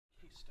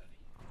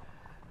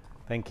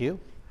Thank you.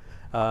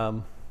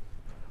 When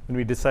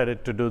we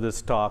decided to do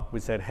this talk, we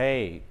said,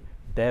 hey,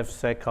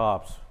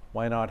 DevSecOps,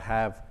 why not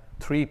have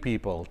 3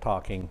 people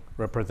talking,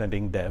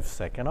 representing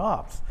DevSec and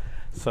Ops?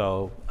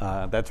 So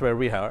that's where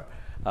we are.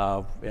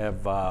 We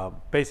have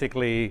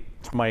basically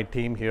my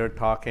team here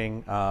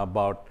talking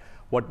about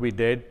what we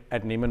did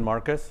at Neiman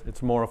Marcus.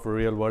 It's more of a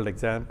real-world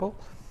example.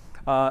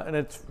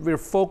 And we're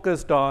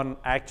focused on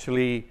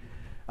actually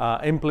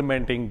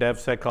implementing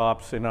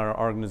DevSecOps in our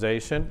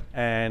organization,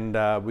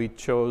 and we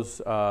chose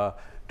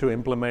to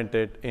implement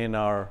it in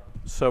our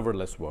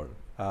serverless world.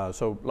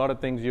 So a lot of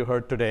things you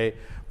heard today.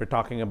 We're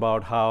talking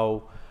about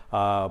how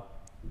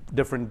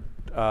different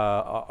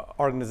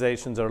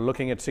organizations are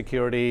looking at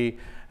security,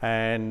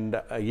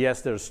 and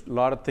yes, there's a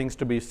lot of things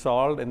to be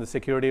solved in the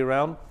security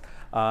realm.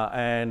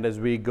 And as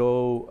we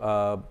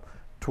go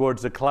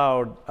towards the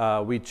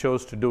cloud, we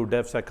chose to do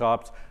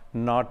DevSecOps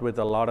not with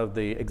a lot of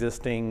the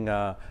existing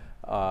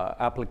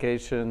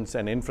applications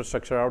and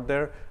infrastructure out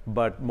there,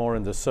 but more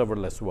in the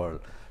serverless world.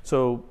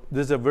 So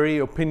this is a very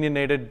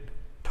opinionated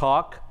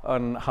talk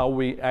on how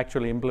we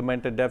actually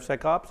implemented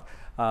DevSecOps,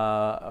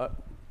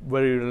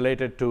 very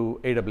related to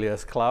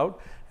AWS Cloud.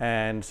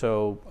 And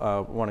so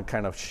I want to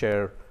kind of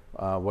share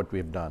what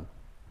we've done.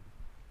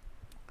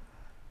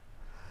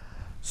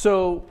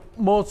 So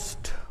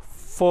most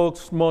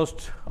folks,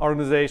 most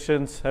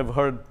organizations have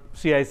heard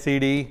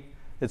CI/CD.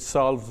 It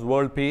solves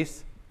world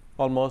peace,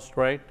 almost,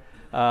 right?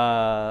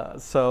 But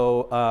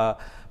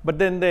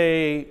then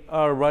they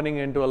are running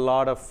into a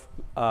lot of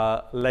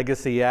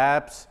legacy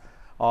apps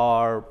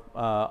or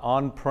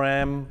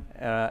on-prem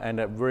and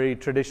very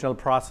traditional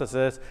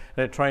processes.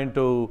 They're trying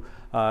to,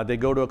 they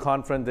go to a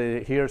conference,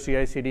 they hear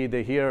CI/CD,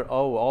 they hear,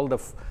 oh, all the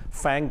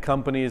FANG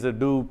companies that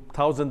do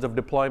thousands of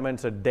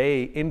deployments a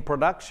day in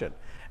production.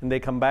 And they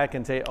come back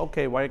and say,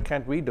 okay, why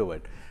can't we do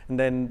it? And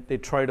then they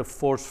try to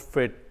force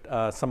fit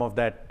some of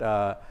that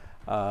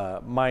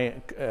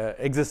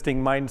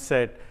existing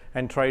mindset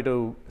and try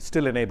to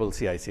still enable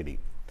CI/CD.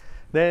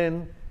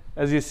 Then,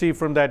 as you see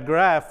from that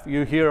graph,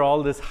 you hear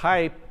all this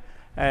hype,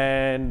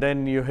 and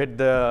then you hit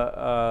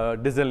the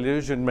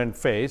disillusionment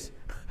phase,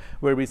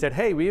 where we said,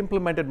 hey, we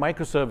implemented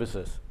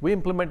microservices. We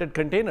implemented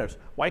containers.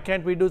 Why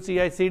can't we do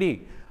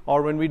CI/CD?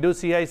 Or when we do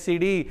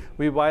CI/CD,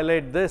 we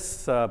violate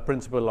this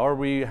principle, or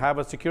we have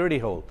a security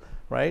hole,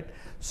 right?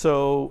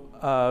 So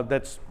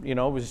that's, you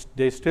know,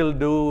 they still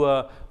do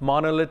a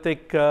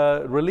monolithic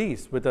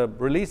release with a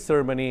release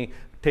ceremony,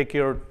 take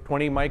your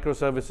 20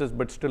 microservices,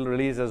 but still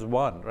release as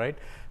one, right?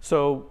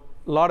 So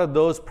a lot of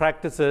those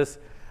practices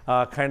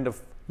kind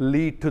of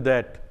lead to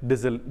that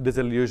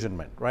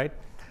disillusionment, right?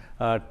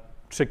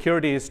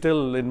 Security is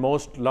still, in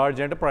most large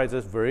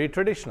enterprises, very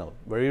traditional,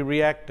 very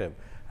reactive.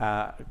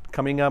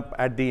 Coming up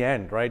at the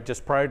end, right?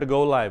 Just prior to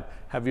go live,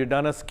 have you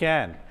done a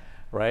scan,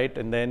 right?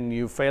 And then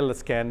you fail the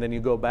scan, then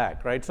you go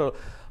back, right? So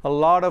a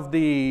lot of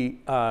the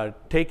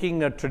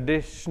taking a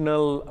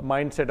traditional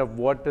mindset of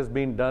what has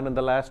been done in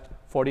the last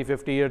 40,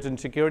 50 years in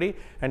security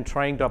and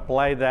trying to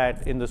apply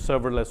that in the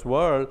serverless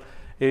world,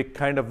 it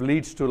kind of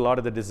leads to a lot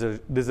of the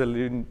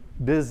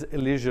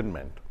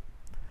disillusionment.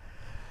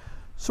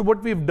 So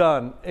what we've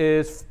done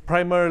is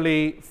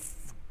primarily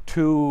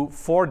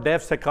for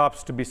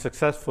DevSecOps to be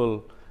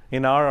successful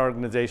in our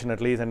organization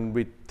at least, and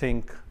we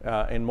think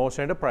in most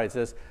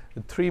enterprises,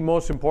 the 3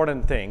 most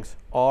important things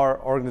are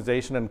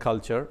organization and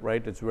culture,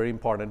 right? It's very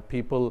important.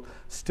 People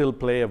still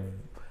play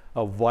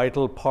a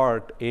vital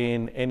part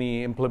in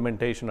any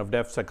implementation of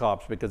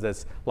DevSecOps, because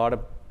as a lot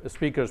of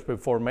speakers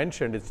before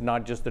mentioned, it's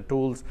not just the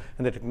tools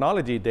and the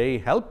technology, they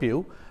help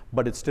you,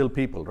 but it's still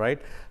people,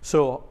 right?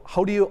 So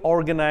how do you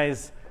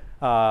organize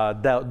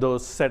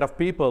those set of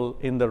people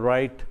in the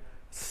right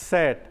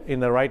set, in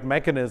the right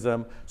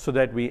mechanism, so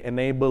that we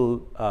enable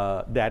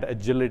that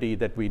agility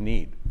that we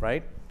need,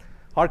 right?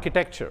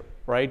 Architecture,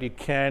 right? You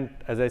can't,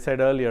 as I said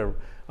earlier,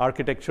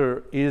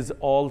 architecture is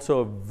also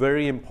a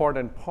very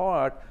important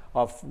part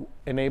of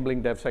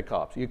enabling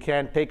DevSecOps. You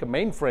can't take a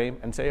mainframe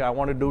and say, I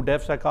want to do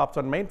DevSecOps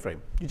on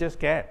mainframe. You just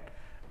can't.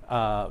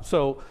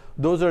 So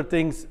those are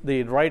things,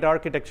 the right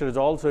architecture is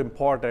also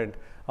important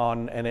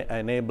on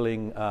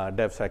enabling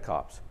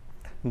DevSecOps.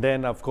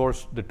 Then, of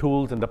course, the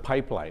tools and the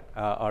pipeline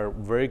are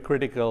very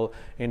critical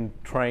in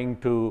trying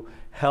to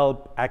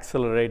help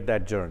accelerate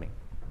that journey.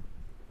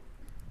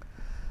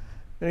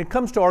 When it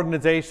comes to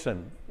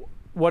organization,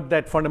 what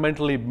that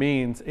fundamentally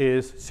means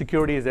is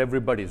security is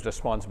everybody's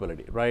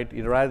responsibility, right?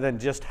 Rather than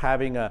just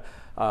having a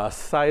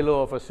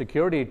silo of a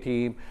security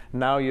team,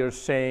 now you're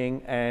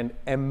saying and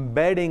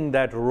embedding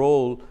that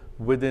role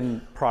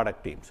within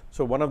product teams.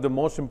 So one of the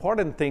most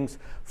important things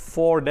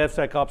for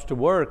DevSecOps to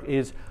work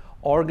is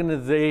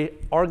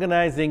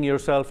organizing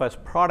yourself as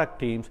product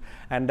teams,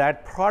 and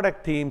that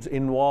product teams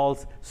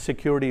involves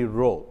security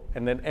role.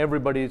 And then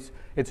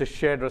it's a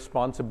shared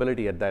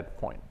responsibility at that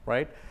point,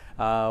 right?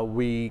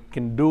 We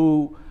can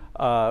do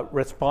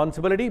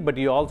responsibility, but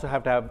you also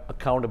have to have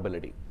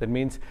accountability. That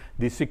means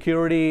the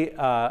security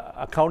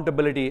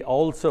accountability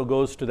also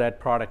goes to that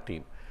product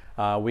team.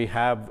 We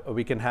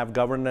can have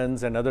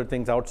governance and other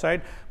things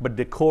outside, but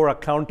the core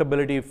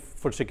accountability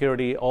for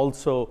security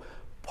also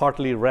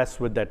partly rests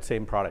with that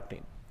same product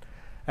team.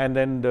 And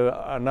then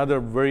another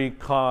very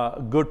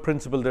good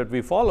principle that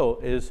we follow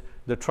is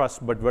the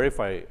trust but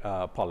verify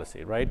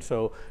policy, right?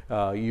 So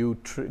you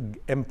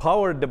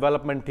empower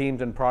development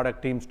teams and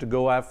product teams to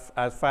go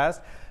as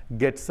fast,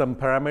 get some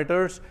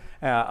parameters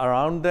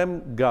around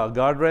them,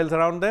 guardrails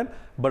around them,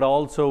 but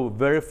also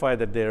verify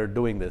that they're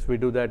doing this. We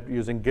do that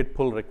using Git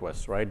pull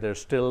requests, right?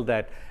 There's still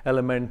that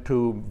element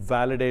to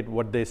validate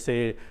what they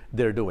say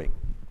they're doing.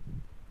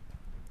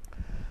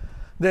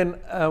 Then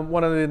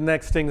one of the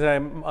next things,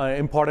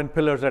 important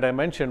pillars that I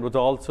mentioned was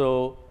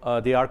also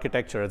the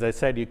architecture. As I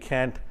said, you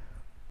can't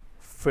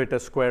fit a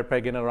square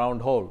peg in a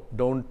round hole.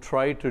 Don't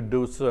try to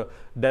do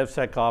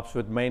DevSecOps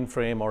with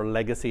mainframe or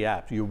legacy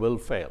apps. You will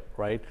fail,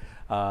 right?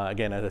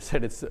 Again, as I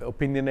said, it's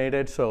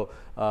opinionated, so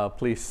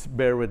please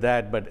bear with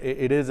that. But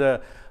it is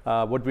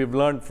what we've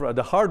learned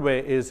the hard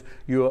way is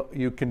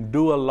you can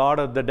do a lot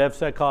of the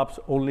DevSecOps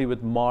only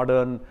with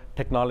modern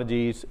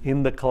technologies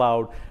in the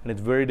cloud, and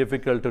it's very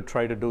difficult to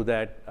try to do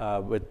that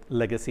with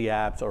legacy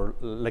apps or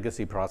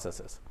legacy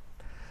processes,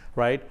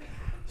 right?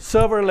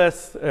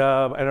 Serverless,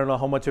 I don't know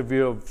how much of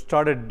you have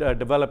started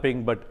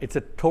developing, but it's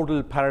a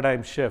total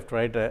paradigm shift,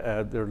 right?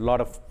 There are a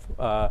lot of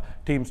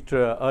teams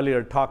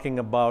earlier talking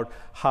about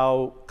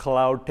how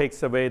cloud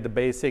takes away the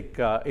basic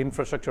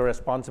infrastructure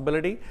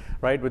responsibility,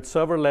 right? With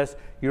serverless,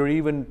 you're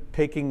even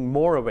taking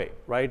more away,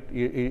 right?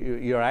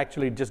 You're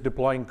actually just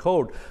deploying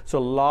code. So a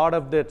lot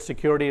of that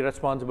security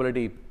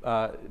responsibility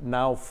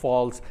now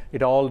falls,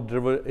 it all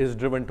is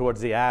driven towards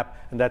the app,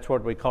 and that's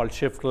what we call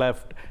shift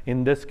left.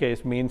 In this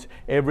case means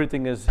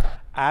everything is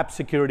app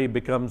security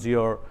becomes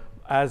your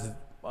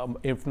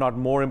if not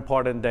more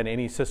important than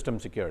any system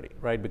security,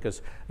 right?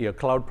 Because your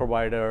cloud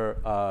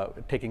provider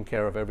taking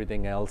care of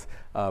everything else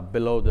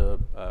below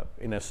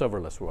in a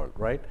serverless world,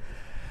 right?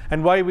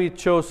 And why we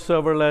chose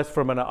serverless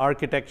from an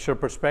architecture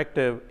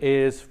perspective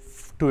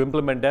is to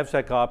implement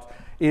DevSecOps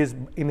is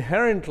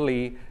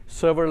inherently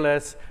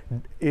serverless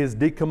is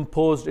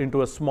decomposed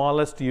into a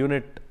smallest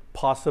unit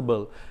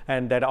possible,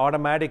 and that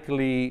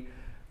automatically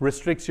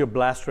restricts your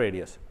blast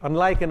radius.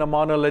 Unlike in a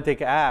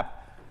monolithic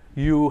app,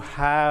 you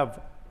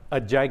have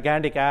a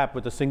gigantic app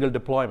with a single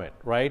deployment,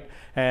 right?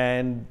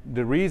 And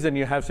the reason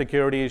you have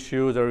security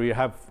issues or you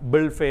have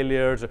build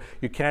failures, or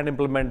you can't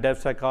implement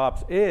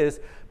DevSecOps is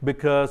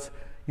because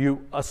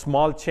a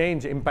small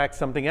change impacts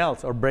something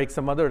else or breaks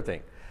some other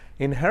thing.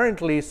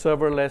 Inherently,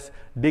 serverless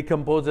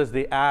decomposes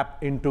the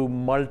app into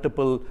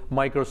multiple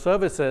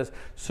microservices,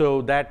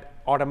 so that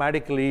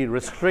automatically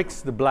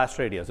restricts the blast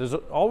radius. There's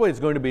always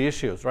going to be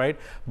issues, right?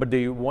 But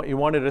you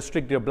want to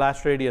restrict your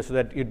blast radius so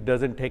that it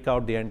doesn't take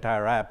out the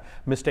entire app.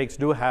 Mistakes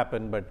do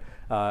happen, but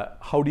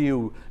how do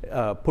you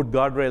put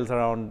guardrails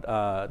around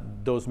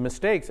those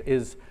mistakes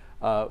is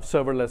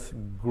serverless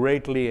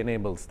greatly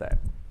enables that.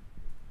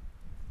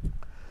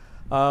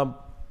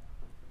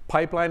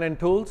 Pipeline and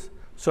tools.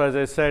 So as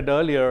I said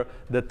earlier,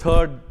 the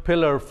third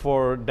pillar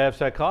for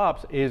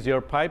DevSecOps is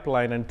your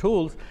pipeline and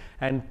tools.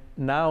 And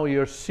now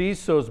your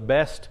CISO's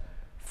best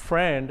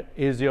friend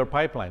is your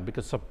pipeline,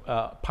 because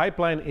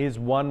pipeline is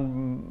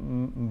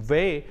one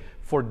way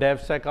for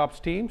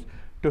DevSecOps teams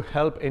to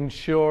help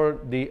ensure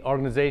the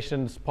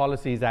organization's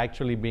policy is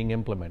actually being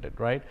implemented,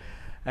 right?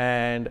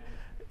 And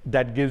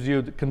that gives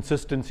you the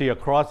consistency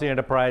across the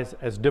enterprise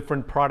as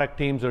different product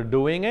teams are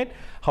doing it.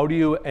 How do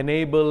you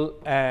enable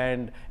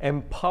and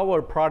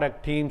empower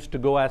product teams to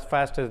go as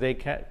fast as they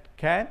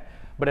can,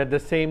 but at the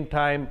same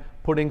time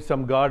putting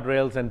some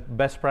guardrails and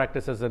best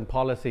practices and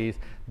policies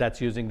that's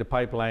using the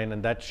pipeline,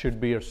 and that should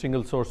be your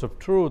single source of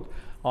truth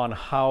on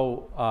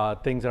how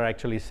things are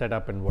actually set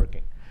up and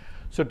working.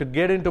 So to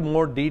get into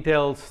more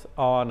details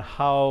on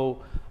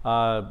how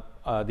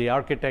the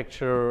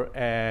architecture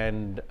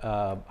and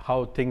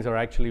how things are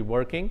actually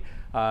working,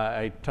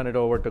 I turn it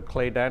over to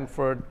Clay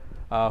Danford,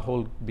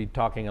 who'll be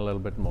talking a little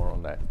bit more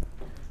on that.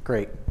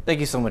 Great. Thank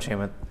you so much,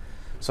 Hemanth.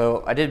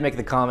 So I did make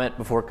the comment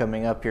before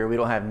coming up here, we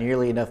don't have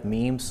nearly enough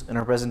memes in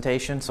our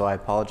presentation, so I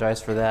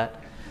apologize for that.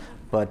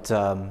 But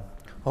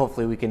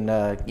hopefully we can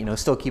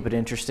still keep it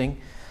interesting.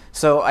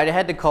 So I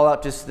had to call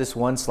out just this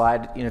one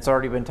slide. It's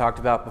already been talked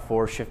about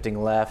before,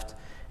 shifting left.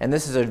 And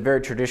this is a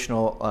very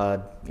traditional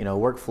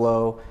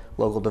workflow,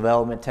 local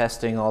development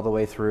testing all the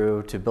way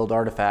through to build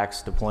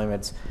artifacts,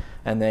 deployments.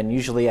 And then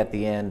usually at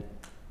the end,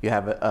 you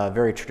have a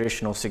very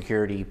traditional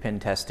security pen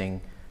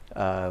testing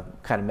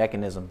kind of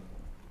mechanism.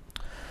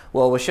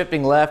 Well, with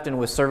shifting left and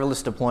with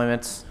serverless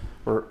deployments,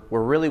 we're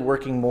really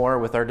working more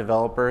with our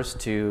developers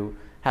to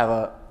have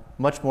a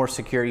much more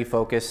security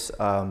focus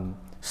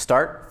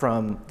start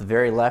from the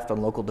very left on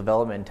local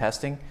development and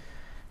testing.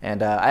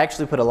 And I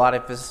actually put a lot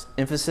of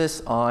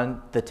emphasis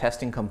on the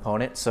testing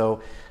component.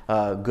 So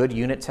good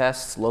unit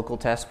tests, local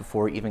tests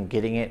before even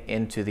getting it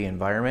into the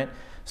environment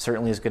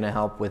certainly is going to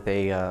help with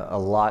a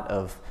lot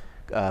of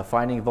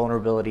finding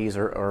vulnerabilities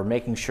or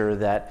making sure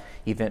that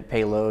event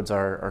payloads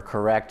are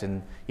correct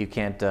and you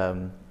can't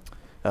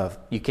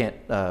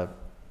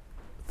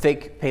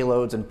fake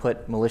payloads and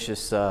put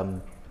malicious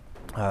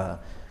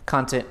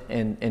content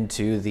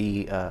into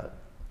the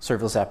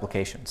serverless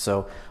application.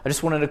 So I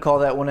just wanted to call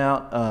that one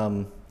out.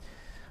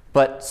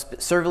 But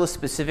serverless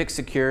specific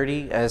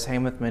security, as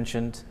Hemanth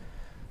mentioned,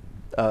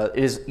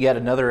 is yet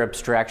another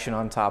abstraction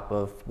on top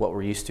of what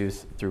we're used to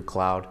through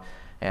cloud.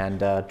 And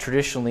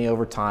traditionally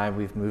over time,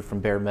 we've moved from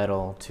bare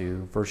metal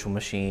to virtual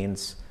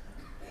machines,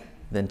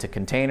 then to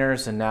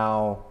containers, and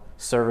now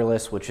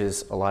serverless, which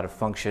is a lot of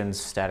functions,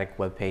 static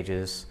web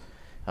pages,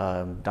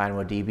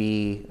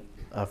 DynamoDB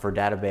for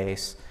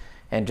database.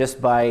 And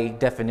just by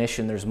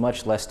definition, there's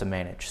much less to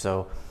manage.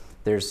 So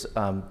there's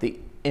the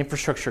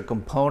infrastructure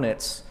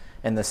components,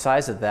 and the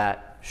size of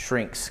that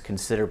shrinks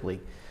considerably,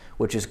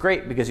 which is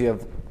great because you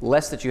have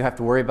less that you have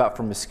to worry about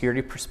from a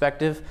security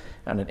perspective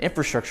on an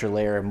infrastructure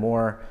layer, and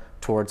more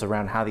towards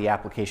around how the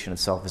application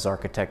itself is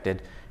architected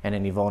and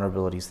any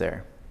vulnerabilities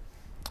there.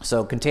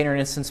 So container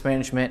instance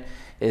management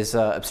is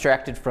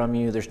abstracted from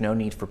you. There's no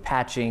need for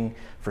patching,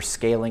 for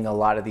scaling. A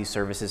lot of these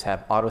services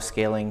have auto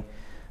scaling.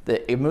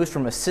 It moves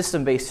from a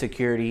system-based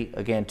security,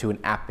 again, to an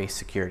app-based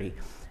security.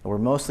 And we're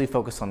mostly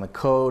focused on the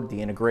code,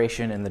 the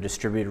integration, and the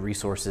distributed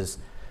resources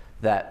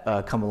that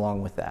come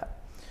along with that.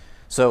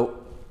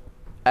 So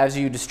as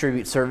you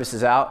distribute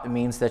services out, it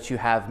means that you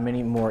have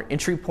many more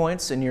entry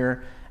points in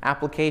your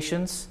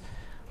applications.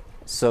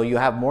 So you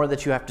have more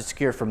that you have to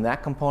secure from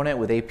that component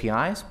with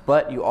APIs,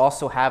 but you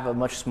also have a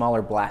much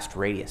smaller blast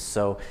radius.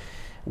 So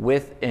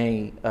with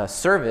a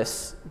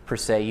service, per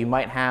se, you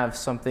might have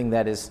something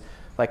that is,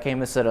 like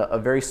Hemanth said, a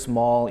very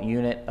small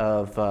unit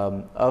of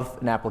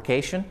an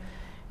application.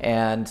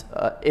 And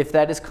if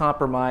that is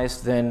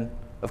compromised, then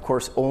of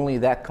course only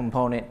that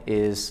component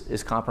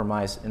is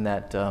compromised in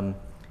that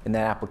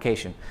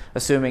application,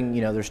 assuming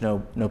there's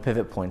no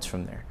pivot points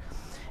from there.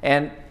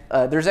 And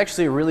there's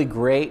actually a really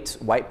great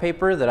white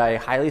paper that I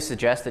highly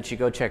suggest that you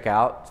go check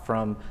out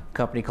from a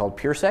company called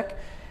PeerzadaOmar,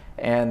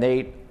 and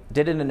they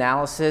did an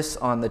analysis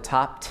on the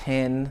top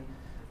 10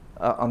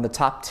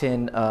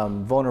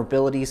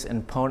 vulnerabilities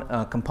and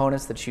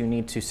components that you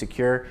need to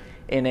secure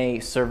in a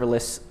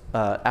serverless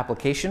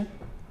application.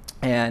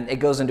 And it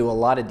goes into a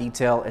lot of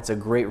detail. It's a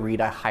great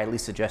read. I highly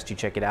suggest you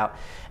check it out.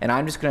 And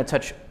I'm just going to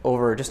touch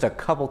over just a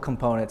couple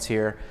components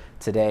here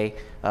today,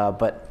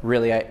 but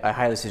really I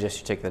highly suggest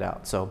you check that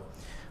out. So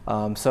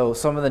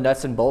some of the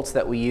nuts and bolts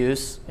that we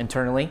use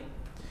internally,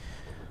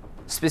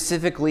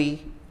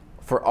 specifically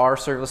for our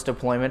serverless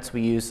deployments,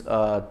 we use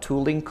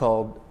tooling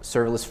called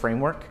Serverless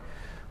Framework,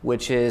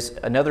 which is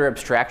another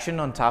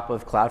abstraction on top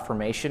of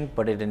CloudFormation,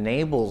 but it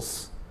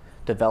enables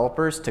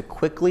developers to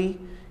quickly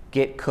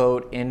get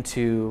code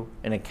into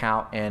an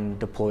account and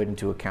deploy it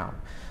into account.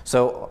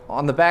 So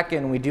on the back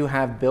end, we do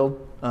have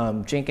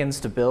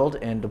Jenkins to build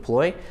and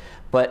deploy,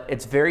 but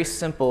it's very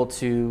simple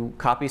to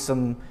copy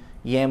some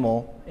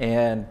YAML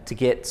and to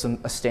get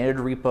a standard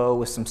repo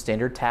with some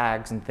standard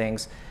tags and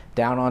things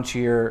down onto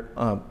your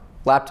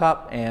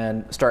laptop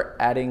and start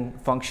adding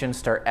functions,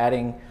 start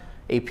adding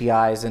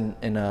APIs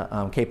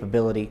and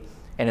capability,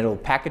 and it'll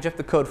package up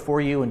the code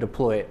for you and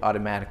deploy it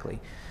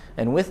automatically.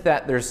 And with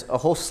that, there's a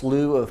whole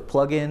slew of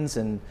plugins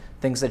and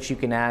things that you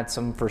can add,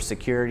 some for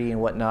security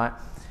and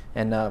whatnot.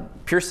 And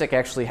PeerzadaOmar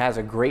actually has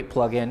a great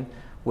plugin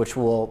which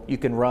you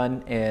can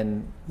run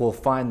and will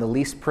find the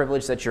least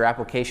privilege that your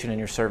application and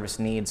your service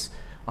needs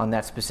on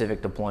that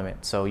specific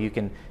deployment. So you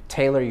can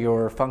tailor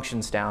your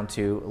functions down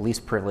to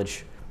least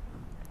privilege.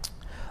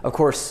 Of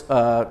course,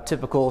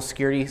 typical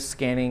security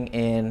scanning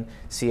in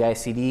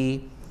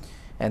CI/CD,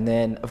 and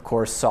then of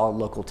course solid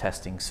local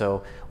testing.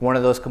 So one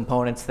of those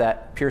components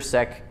that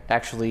PeerzadaOmar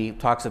actually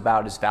talks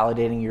about is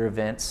validating your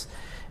events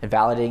and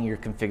validating your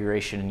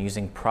configuration and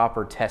using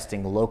proper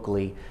testing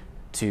locally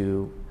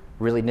to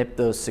really nip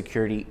those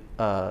security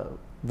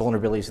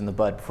vulnerabilities in the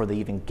bud before they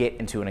even get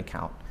into an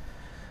account.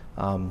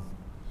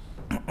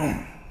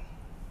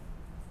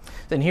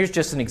 Then here's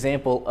just an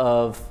example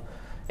of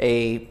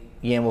a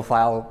YAML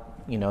file.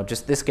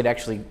 Just this could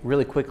actually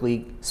really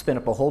quickly spin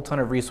up a whole ton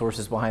of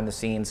resources behind the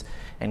scenes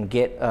and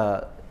get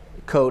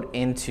code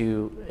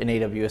into an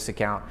AWS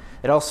account.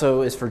 It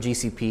also is for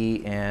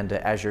GCP and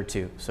Azure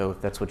too. So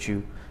if that's what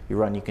you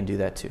run, you can do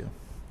that too.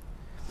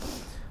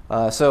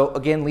 So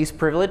again, least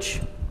privilege.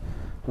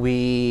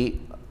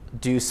 We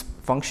do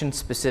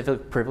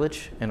function-specific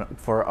privilege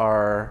for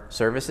our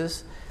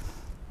services.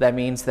 That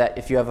means that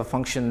if you have a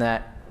function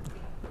that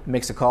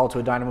makes a call to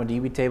a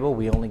DynamoDB table,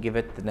 we only give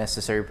it the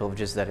necessary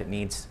privileges that it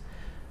needs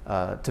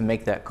to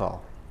make that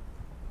call.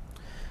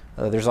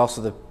 There's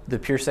also the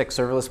PeerzadaOmar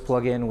serverless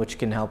plugin, which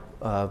can help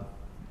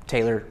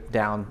tailor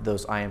down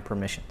those IAM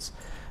permissions.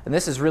 And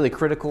this is really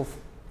critical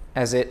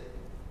as it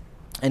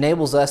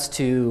enables us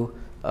to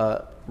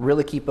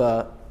really keep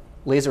a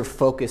laser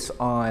focus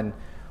on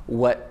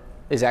what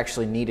is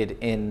actually needed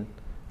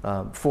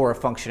for a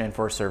function and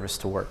for a service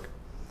to work.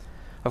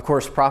 Of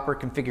course, proper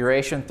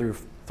configuration through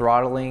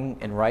throttling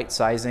and right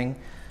sizing.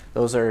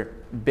 Those are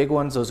big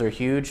ones. Those are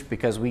huge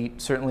because we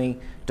certainly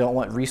don't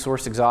want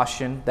resource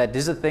exhaustion. That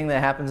is a thing that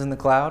happens in the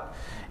cloud.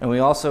 And we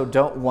also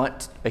don't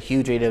want a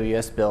huge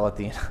AWS bill at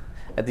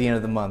the end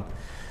of the month.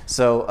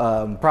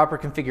 So proper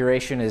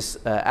configuration is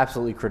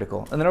absolutely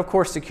critical. And then of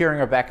course securing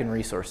our backend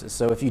resources.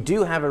 So if you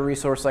do have a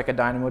resource like a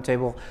Dynamo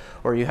table,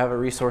 or you have a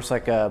resource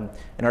like an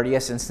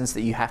RDS instance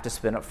that you have to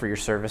spin up for your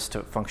service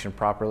to function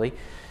properly,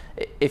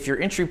 if your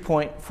entry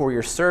point for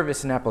your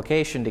service and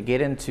application to get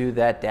into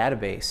that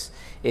database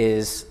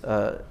is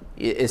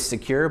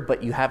secure,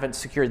 but you haven't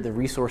secured the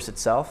resource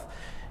itself,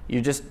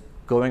 you're just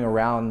going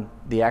around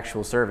the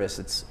actual service.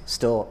 It's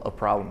still a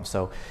problem.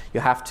 So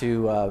you have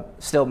to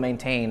still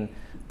maintain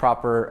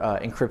proper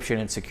encryption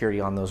and security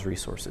on those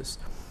resources.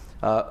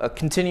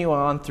 Continue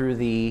on through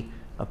the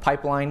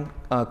pipeline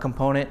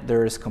component.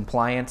 There's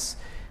compliance,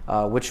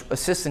 which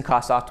assists in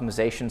cost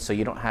optimization, so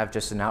you don't have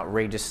just an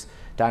outrageous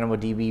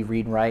DynamoDB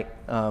read and write,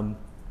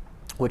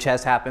 which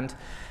has happened.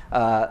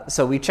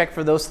 So we check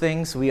for those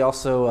things. We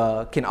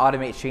also can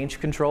automate change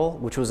control,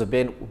 which was a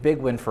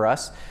big win for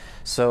us.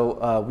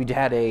 So we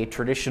had a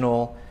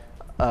traditional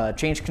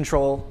change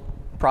control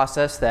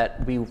process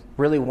that we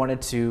really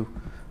wanted to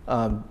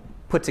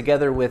put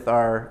together with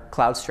our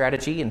cloud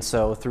strategy, and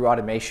so through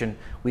automation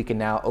we can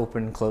now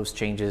open and close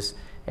changes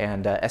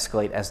and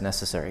escalate as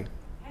necessary.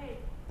 Hey,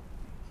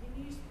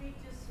 can you speak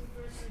to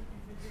secrets and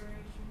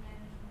configuration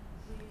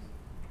management, please?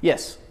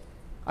 Yes,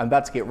 I'm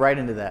about to get right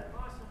into that.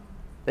 Awesome.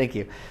 Thank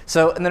you.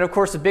 So, and then of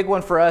course a big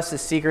one for us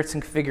is secrets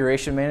and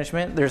configuration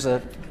management. There's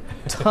a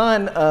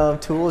ton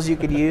of tools you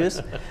could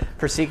use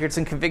for secrets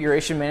and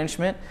configuration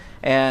management,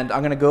 and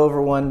I'm going to go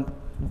over one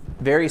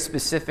very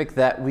specific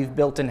that we've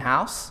built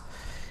in-house.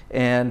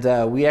 And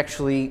we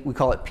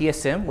call it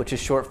PSM, which is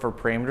short for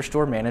Parameter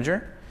Store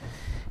Manager.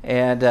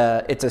 And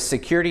it's a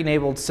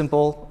security-enabled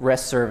simple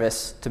REST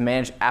service to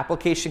manage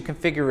application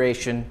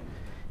configuration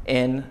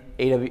in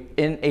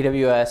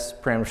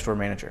AWS Parameter Store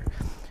Manager.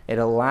 It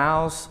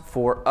allows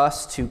for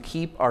us to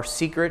keep our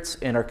secrets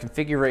and our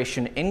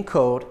configuration in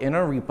code in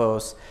our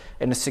repos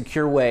in a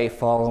secure way,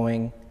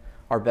 following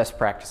our best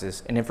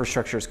practices and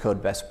infrastructure as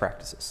code best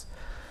practices.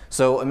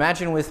 So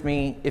imagine with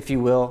me, if you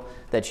will,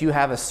 that you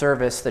have a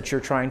service that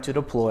you're trying to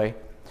deploy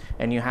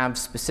and you have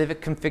specific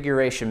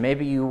configuration.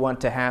 Maybe you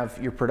want to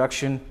have your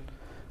production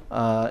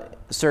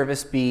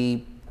service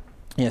be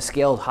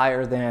scaled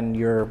higher than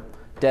your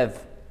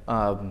dev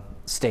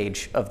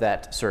stage of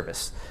that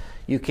service.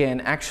 You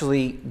can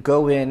actually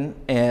go in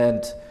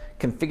and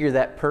configure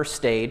that per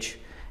stage,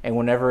 and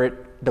whenever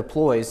it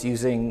deploys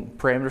using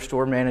Parameter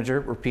Store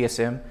Manager or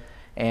PSM,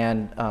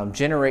 and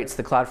generates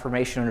the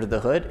CloudFormation under the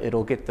hood,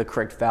 it'll get the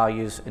correct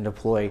values and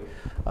deploy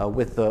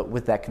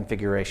with that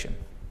configuration.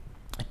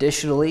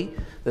 Additionally,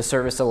 the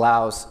service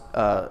allows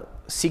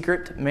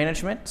secret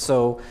management.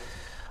 So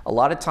a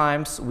lot of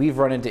times we've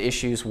run into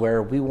issues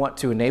where we want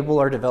to enable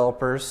our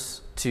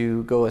developers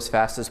to go as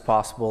fast as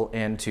possible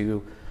and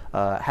to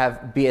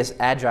be as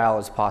agile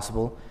as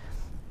possible.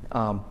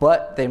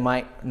 But they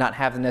might not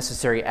have the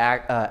necessary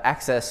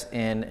access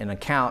in an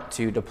account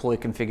to deploy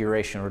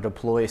configuration or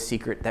deploy a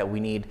secret that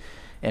we need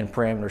in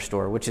Parameter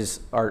Store, which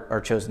is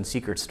our chosen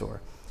secret store.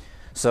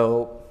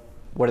 So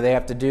what do they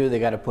have to do? They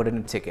got to put in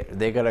a ticket, or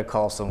they got to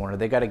call someone, or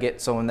they got to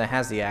get someone that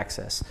has the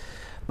access.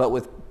 But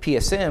with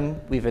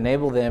PSM, we've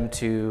enabled them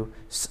to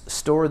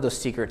store those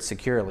secrets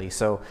securely.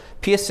 So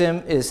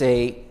PSM is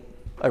a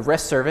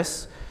REST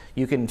service.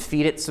 You can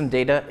feed it some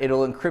data,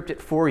 it'll encrypt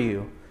it for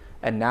you,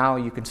 and now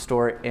you can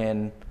store it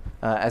in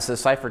as a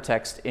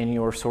ciphertext in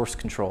your source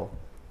control.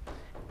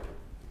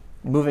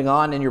 Moving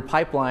on in your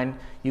pipeline,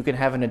 you can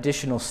have an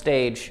additional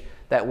stage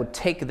that would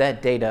take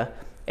that data,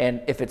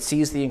 and if it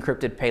sees the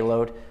encrypted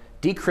payload,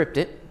 decrypt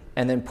it,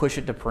 and then push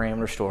it to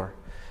Parameter Store.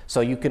 So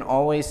you can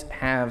always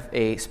have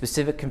a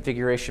specific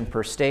configuration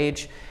per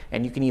stage,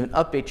 and you can even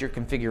update your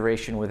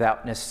configuration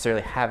without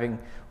necessarily having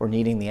or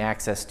needing the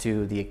access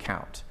to the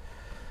account.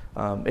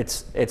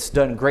 It's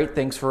done great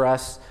things for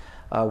us.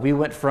 We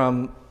went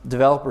from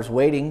developers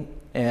waiting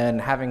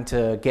and having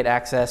to get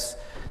access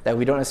that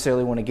we don't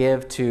necessarily want to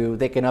give to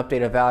they can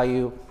update a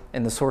value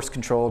in the source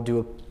control, do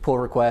a pull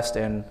request,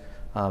 and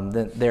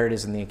then there it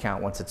is in the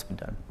account once it's been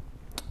done.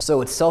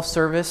 So it's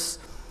self-service.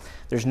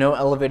 There's no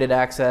elevated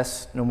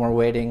access, no more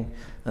waiting,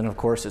 and of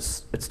course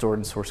it's stored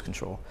in source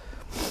control.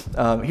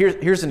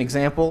 Here's an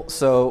example.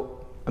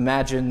 So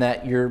imagine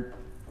that you're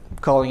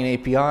calling an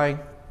API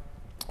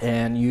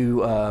and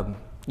you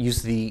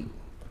use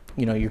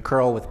your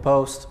curl with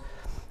post,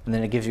 and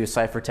then it gives you a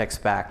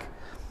ciphertext back.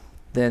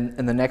 Then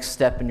in the next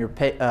step in your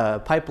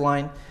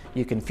pipeline,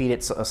 you can feed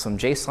it some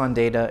JSON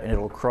data, and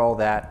it'll crawl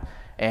that.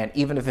 And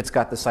even if it's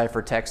got the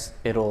ciphertext,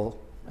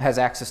 has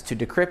access to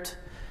decrypt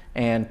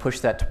and push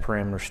that to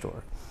Parameter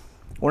Store.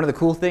 One of the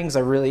cool things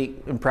I really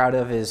am proud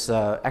of is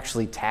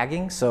actually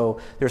tagging. So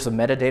there's a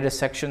metadata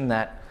section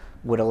that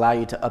would allow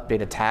you to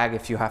update a tag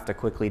if you have to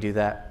quickly do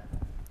that.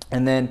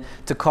 And then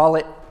to call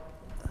it,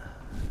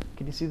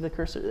 can you see the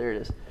cursor? There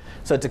it is.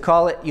 So to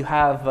call it, you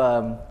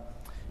have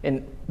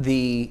in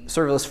the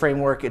serverless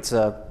framework, it's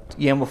a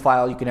YAML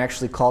file. You can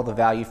actually call the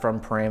value from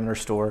Parameter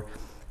Store,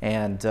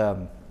 and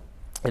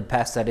it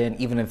pass that in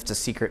even if it's a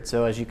secret.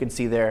 So as you can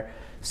see there,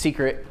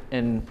 secret,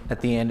 and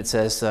at the end it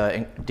says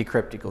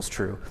decrypt equals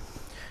true.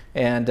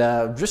 And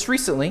just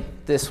recently,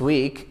 this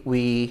week,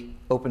 we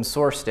open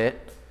sourced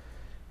it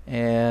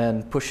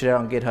and pushed it out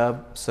on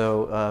GitHub.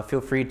 So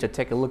feel free to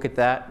take a look at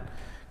that,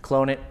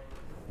 clone it,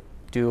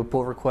 do a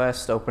pull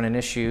request, open an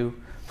issue.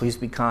 Please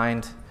be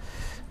kind.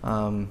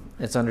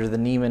 It's under the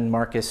Neiman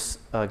Marcus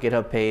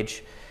GitHub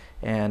page,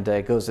 and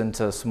it goes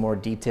into some more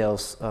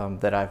details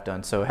that I've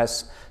done. So it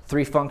has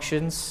 3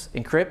 functions: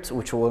 encrypt,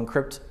 which will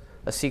encrypt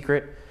a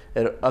secret;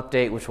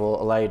 update, which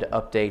will allow you to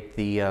update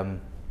the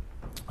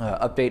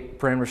update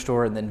parameter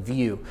store, and then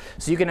view.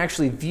 So you can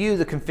actually view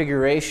the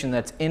configuration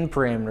that's in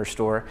parameter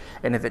store,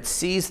 and if it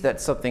sees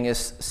that something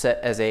is set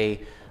as a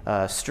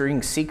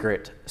string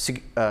secret,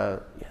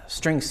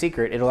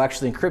 it'll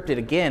actually encrypt it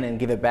again and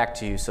give it back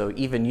to you, so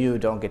even you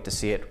don't get to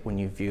see it when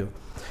you view.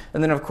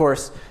 And then of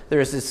course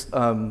there's this,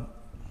 I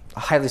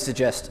highly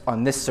suggest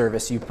on this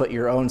service you put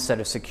your own set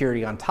of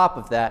security on top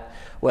of that,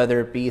 whether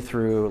it be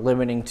through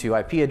limiting to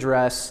IP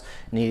address,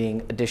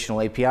 needing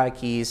additional API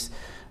keys,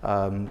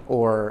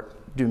 or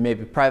do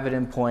maybe private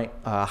endpoint.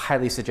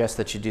 Highly suggest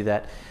that you do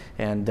that,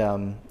 and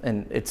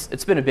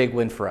it's been a big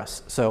win for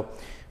us. So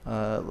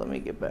let me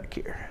get back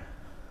here.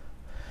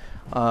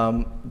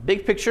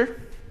 Big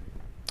picture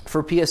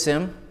for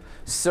PSM,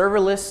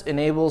 serverless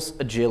enables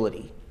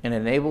agility and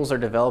enables our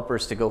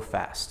developers to go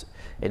fast,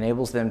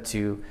 enables them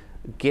to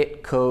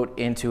get code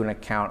into an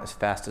account as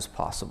fast as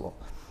possible.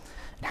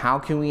 And how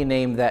can we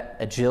enable that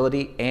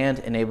agility and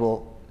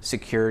enable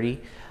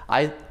security?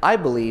 I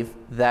believe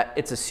that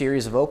it's a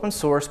series of open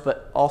source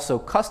but also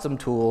custom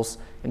tools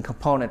and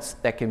components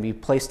that can be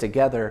placed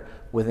together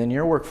within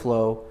your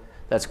workflow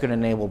that's going to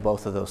enable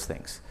both of those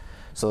things.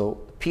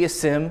 So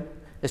PSM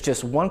is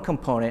just one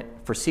component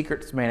for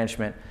secrets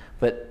management,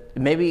 but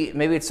maybe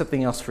it's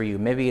something else for you.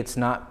 Maybe it's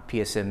not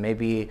PSM.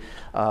 Maybe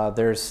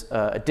there's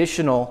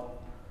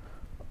additional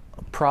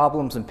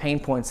problems and pain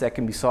points that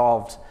can be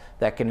solved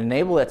that can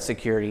enable that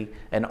security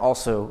and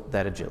also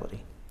that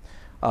agility.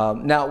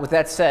 Now, with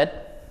that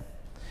said,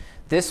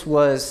 this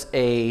was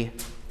a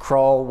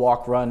crawl,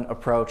 walk, run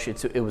approach.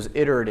 It was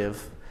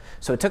iterative.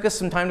 So it took us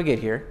some time to get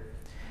here.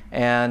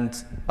 And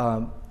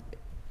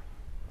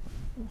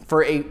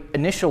for an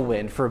initial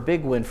win, for a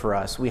big win for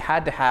us, we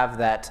had to have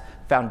that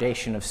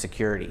foundation of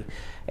security.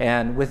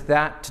 And with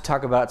that, to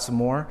talk about some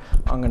more,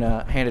 I'm going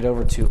to hand it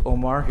over to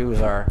Omar, who is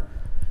our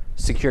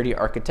security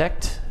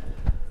architect.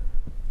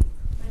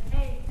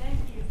 Hey, thank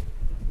you.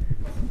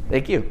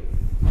 Thank you.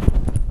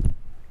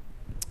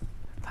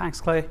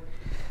 Thanks, Clay.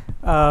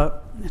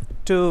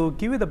 To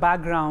give you the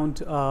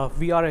background,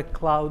 we are a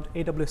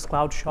AWS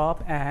cloud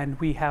shop, and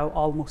we have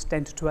almost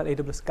 10 to 12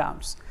 AWS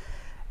accounts.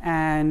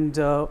 And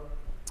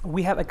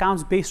we have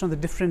accounts based on the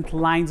different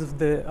lines of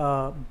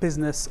the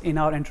business in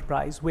our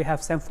enterprise. We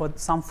have some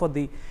for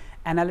the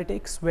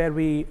analytics, where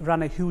we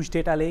run a huge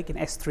data lake in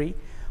S3.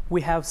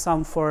 We have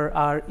some for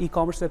our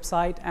e-commerce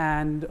website,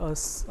 and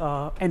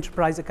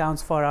enterprise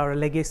accounts for our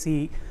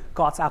legacy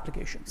COTS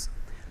applications.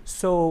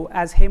 So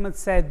as Hemanth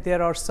said,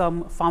 there are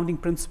some founding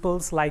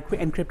principles, like we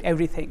encrypt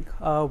everything.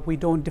 We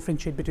don't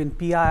differentiate between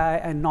PII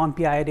and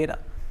non-PII data.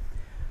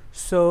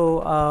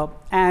 So,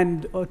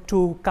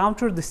 to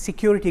counter the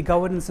security,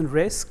 governance, and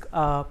risk,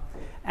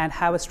 and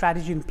have a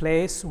strategy in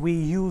place, we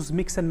use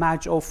mix and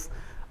match of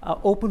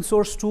open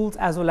source tools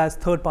as well as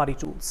third-party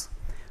tools.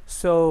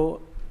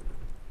 So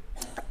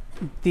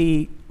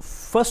the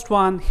first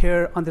one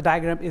here on the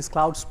diagram is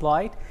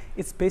CloudSploit.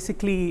 It's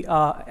basically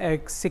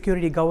a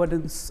security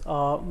governance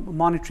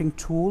monitoring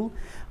tool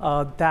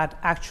that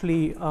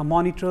actually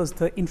monitors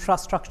the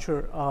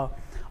infrastructure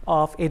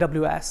of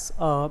AWS.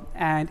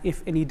 And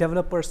if any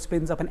developer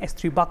spins up an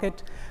S3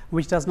 bucket,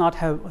 which does not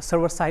have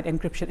server-side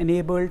encryption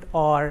enabled,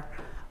 or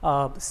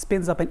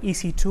spins up an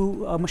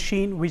EC2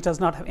 machine, which does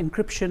not have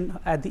encryption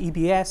at the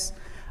EBS,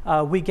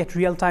 we get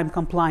real-time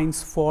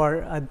compliance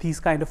for these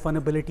kind of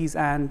vulnerabilities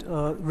and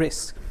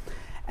risks.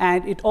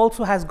 And it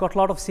also has got a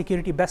lot of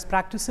security best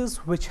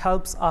practices, which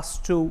helps us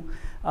to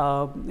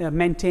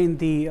maintain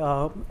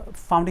the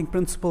founding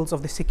principles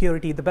of the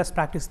security, the best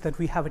practice that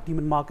we have at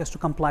Neiman Marcus, to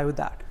comply with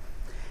that.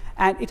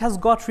 And it has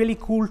got really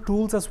cool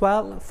tools as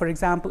well. For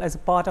example, as a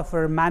part of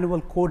our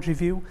manual code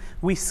review,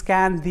 we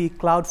scan the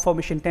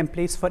CloudFormation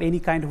templates for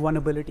any kind of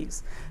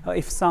vulnerabilities.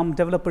 If some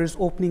developer is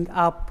opening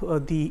up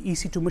the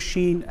EC2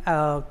 machine,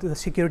 the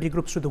security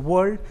groups to the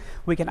world,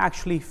 we can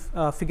actually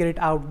figure it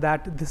out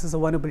that this is a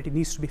vulnerability that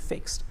needs to be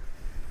fixed.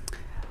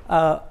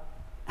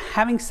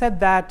 Having said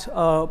that,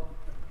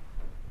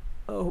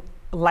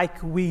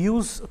 like we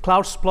use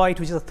CloudSploit,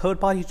 which is a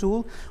third-party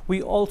tool,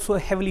 we also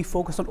heavily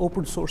focus on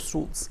open source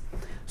tools.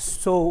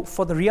 So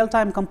for the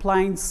real-time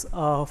compliance,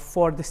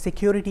 for the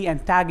security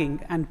and tagging,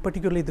 and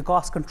particularly the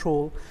cost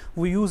control,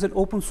 we use an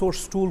open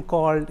source tool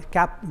called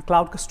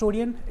Cloud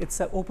Custodian. It's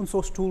an open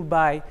source tool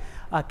by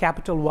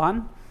Capital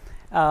One.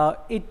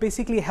 It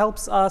basically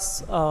helps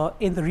us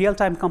in the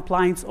real-time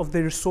compliance of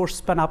the resource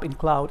spun up in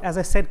cloud. As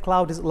I said,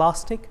 cloud is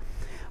elastic.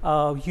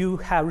 You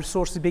have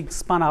resources being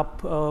spun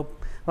up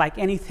like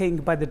anything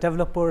by the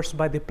developers,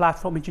 by the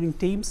platform engineering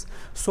teams.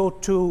 So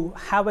to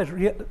have a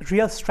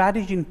real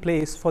strategy in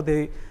place for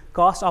the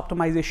cost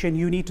optimization,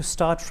 you need to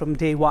start from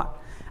day one.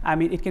 I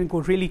mean, it can go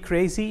really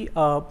crazy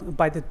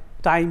by the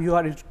time you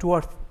are into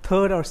our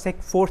third or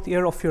fourth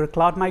year of your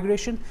cloud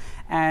migration,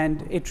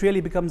 and it really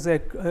becomes a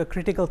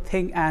critical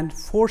thing and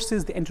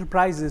forces the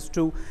enterprises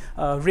to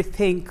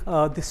rethink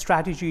the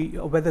strategy,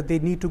 whether they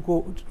need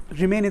to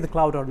remain in the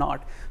cloud or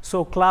not.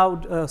 So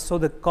so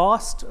the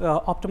cost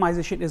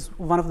optimization is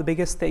one of the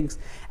biggest things.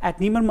 At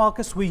Neiman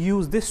Marcus, we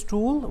use this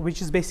tool,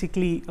 which is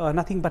basically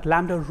nothing but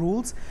Lambda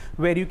rules,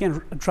 where you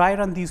can dry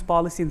run these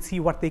policies and see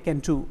what they can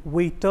do.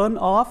 We turn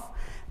off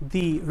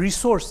the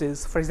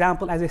resources. For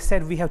example, as I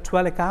said, we have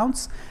 12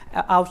 accounts.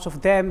 Out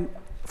of them,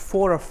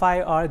 4 or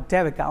 5 are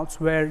dev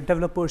accounts where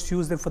developers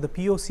use them for the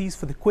POCs,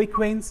 for the quick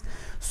wins.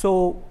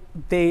 So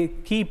they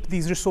keep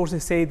these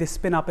resources, say they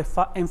spin up a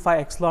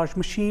M5X large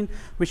machine,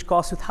 which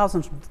costs you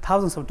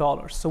thousands of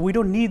dollars. So we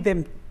don't need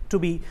them to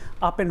be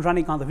up and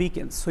running on the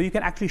weekends. So you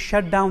can actually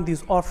shut down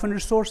these orphan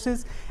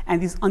resources and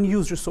these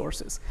unused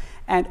resources.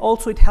 And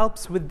also it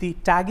helps with the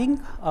tagging.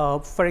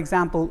 For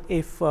example,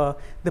 if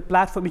the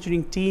platform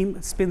engineering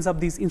team spins up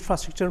these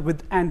infrastructure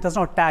and does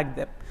not tag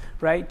them,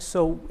 right?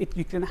 So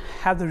you can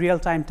have the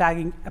real-time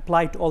tagging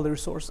applied to all the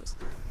resources.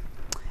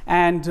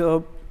 And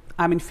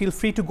I mean, feel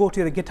free to go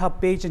to the GitHub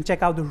page and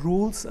check out the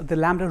rules, the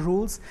Lambda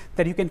rules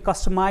that you can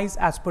customize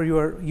as per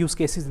your use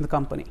cases in the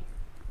company.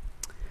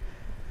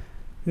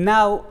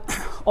 Now,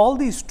 all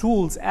these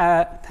tools,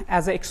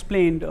 as I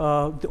explained,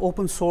 the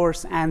open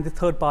source and the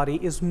third party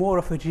is more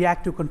of a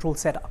reactive control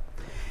setup.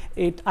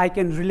 I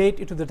can relate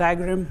it to the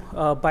diagram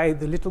by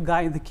the little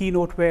guy in the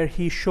keynote where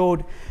he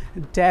showed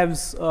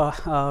devs,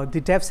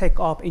 the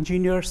DevSecOps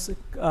engineers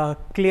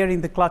clearing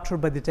the clutter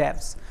by the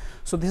devs.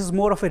 So this is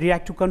more of a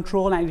reactive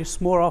control, and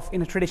it's more of,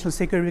 in a traditional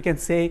security, we can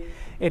say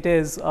it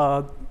is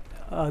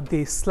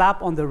the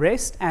slap on the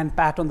wrist and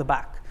pat on the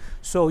back.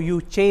 So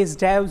you chase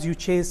devs, you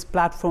chase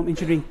platform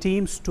engineering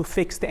teams to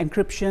fix the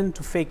encryption,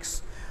 to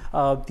fix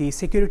the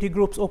security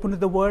groups open to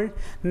the world.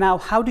 Now,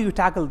 how do you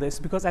tackle this?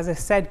 Because as I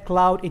said,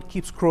 cloud, it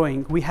keeps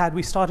growing.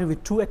 We started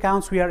with 2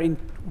 accounts. We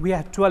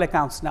have 12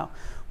 accounts now.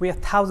 We have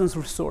thousands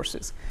of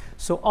resources.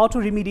 So auto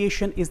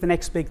remediation is the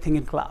next big thing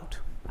in cloud.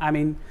 I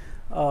mean,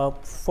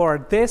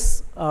 for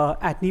this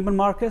at Neiman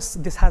Marcus,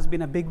 this has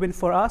been a big win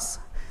for us,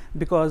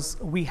 because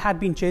we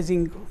had been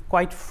chasing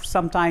quite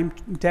some time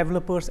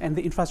developers and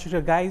the infrastructure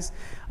guys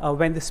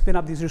when they spin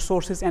up these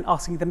resources and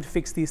asking them to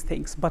fix these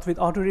things. But with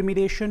auto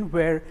remediation,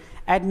 where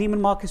at Neiman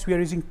Marcus we are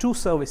using 2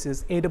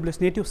 services, AWS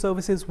native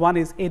services. One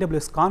is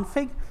AWS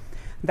config,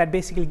 that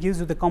basically gives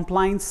you the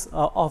compliance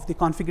of the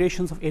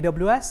configurations of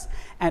AWS,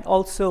 and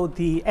also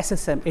the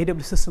SSM,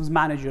 AWS Systems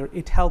Manager.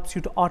 It helps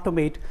you to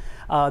automate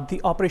the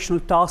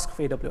operational task of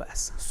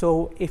AWS.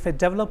 So if a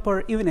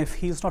developer, even if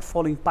he's not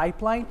following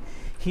pipeline,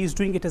 he's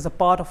doing it as a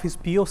part of his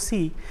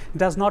POC,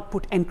 does not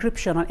put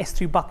encryption on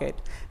S3 bucket,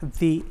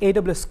 the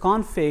AWS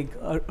config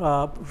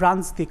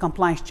runs the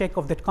compliance check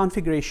of that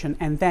configuration,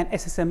 and then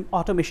SSM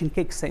automation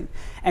kicks in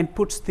and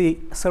puts the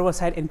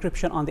server-side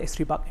encryption on the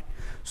S3 bucket.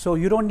 So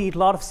you don't need a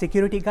lot of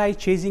security guys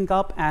chasing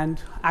up,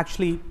 and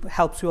actually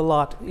helps you a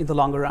lot in the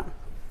longer run.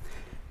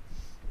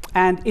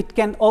 And it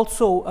can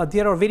also,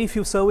 there are very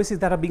few services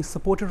that are being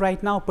supported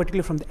right now,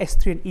 particularly from the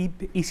S3 and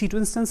EC2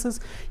 instances.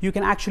 You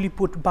can actually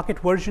put bucket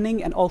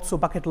versioning and also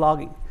bucket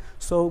logging.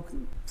 So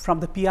from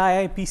the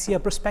PII,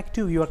 PCI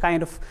perspective, you are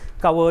kind of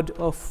covered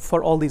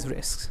for all these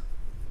risks.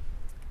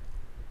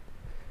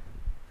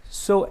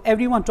 So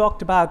everyone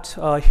talked about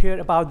here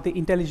about the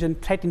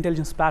threat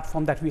intelligence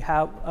platform that we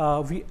have.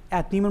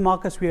 At Neiman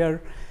Marcus, we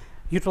are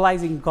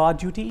utilizing Guard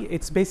Duty.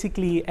 It's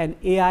basically an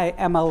AI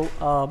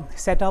ML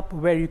setup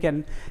where you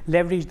can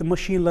leverage the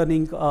machine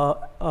learning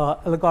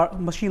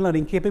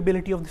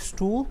capability of this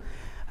tool.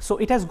 So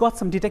it has got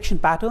some detection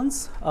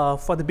patterns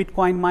for the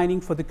Bitcoin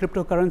mining, for the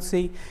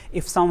cryptocurrency,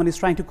 if someone is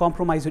trying to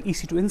compromise your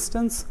EC2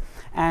 instance.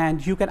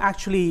 And you can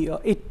actually,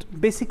 it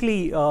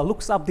basically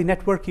looks up the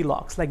network key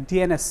logs, like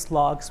DNS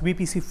logs,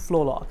 VPC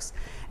flow logs,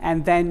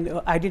 and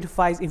then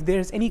identifies if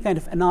there's any kind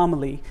of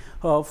anomaly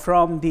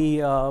from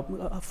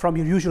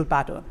your usual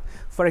pattern.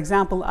 For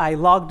example, I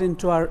logged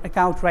into our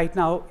account right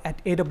now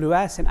at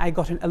AWS, and I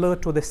got an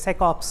alert to the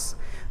SecOps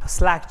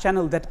Slack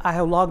channel that I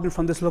have logged in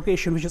from this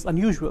location, which is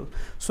unusual.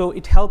 So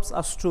it helps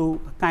us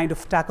to kind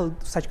of tackle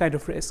such kind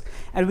of risk.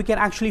 And we can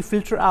actually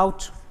filter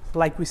out,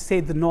 like we say,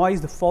 the noise,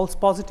 the false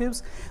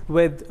positives,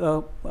 with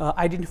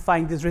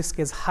identifying this risk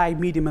as high,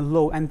 medium, and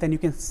low, and then you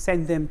can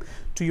send them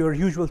to your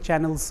usual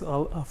channels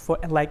for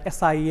like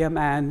SIEM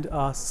and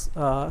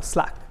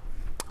Slack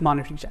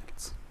monitoring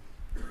channels.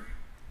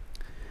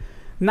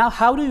 Now,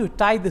 how do you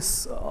tie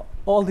this,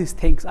 all these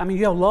things? I mean,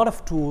 you have a lot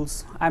of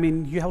tools. I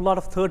mean, you have a lot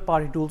of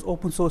third-party tools,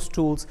 open source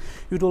tools.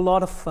 You do a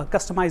lot of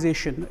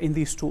customization in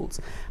these tools.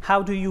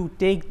 How do you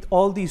take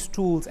all these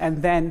tools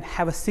and then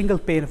have a single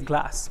pane of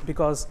glass?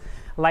 Because,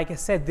 like I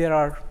said, there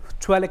are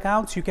 12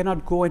 accounts. You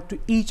cannot go into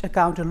each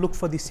account and look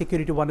for the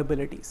security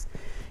vulnerabilities.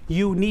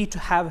 You need to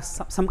have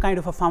some kind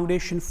of a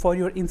foundation for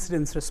your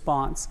incident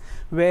response,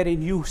 wherein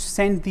you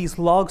send these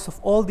logs of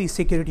all these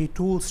security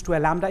tools to a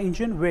Lambda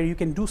engine where you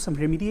can do some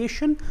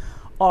remediation,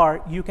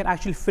 or you can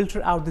actually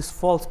filter out these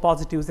false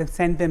positives and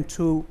send them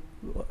to,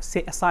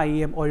 say,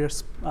 SIEM or your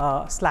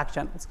Slack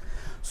channels.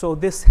 So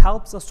this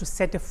helps us to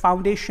set a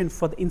foundation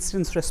for the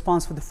incident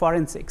response for the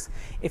forensics.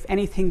 If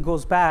anything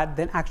goes bad,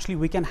 then actually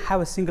we can have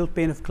a single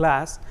pane of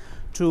glass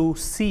to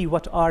see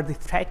what are the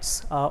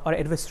threats or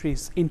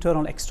adversaries,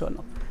 internal,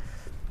 external.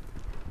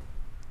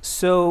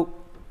 So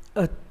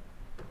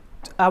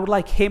I would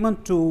like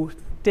Hemanth to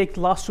take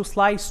the last 2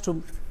 slides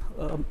to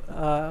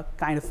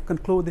kind of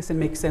conclude this and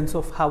make sense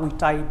of how we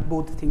tie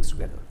both things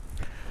together.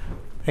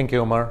 Thank you,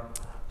 Omar.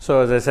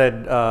 So as I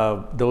said,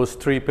 those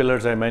 3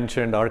 pillars I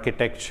mentioned,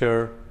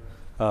 architecture,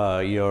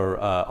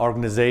 your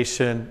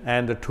organization,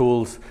 and the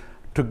tools,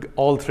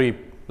 all 3,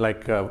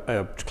 like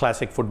a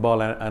classic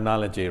football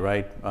analogy,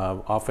 right?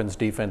 Offense,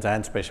 defense,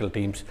 and special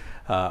teams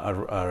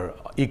are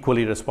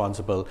equally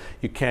responsible.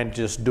 You can't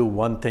just do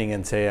one thing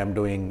and say, I'm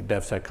doing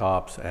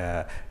DevSecOps,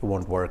 it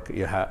won't work.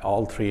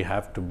 All 3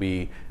 have to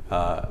be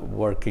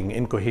working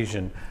in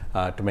cohesion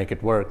to make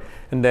it work.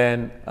 And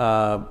then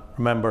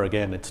remember,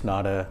 again, it's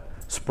not a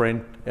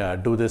sprint.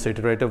 Do this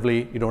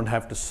iteratively. You don't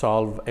have to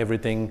solve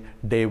everything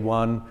day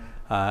 1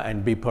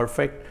 and be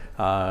perfect.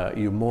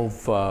 You move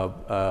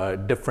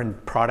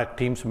different product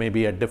teams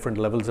maybe at different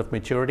levels of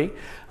maturity.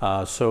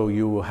 So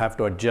you have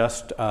to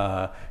adjust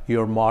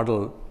your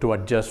model to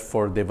adjust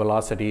for the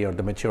velocity or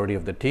the maturity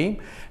of the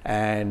team,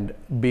 and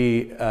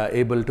be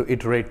able to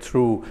iterate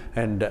through.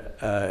 And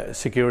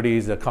security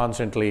is a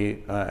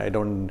constantly,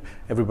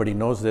 everybody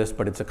knows this,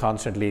 but it's a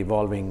constantly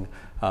evolving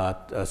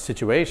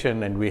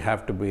situation, and we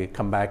have to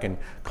come back and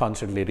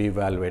constantly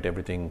reevaluate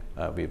everything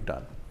we've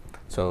done.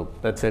 So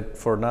that's it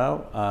for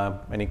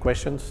now. Any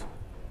questions?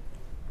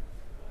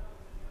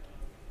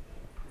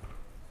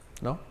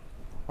 No?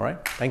 All right.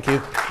 Thank you.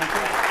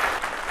 Thank you.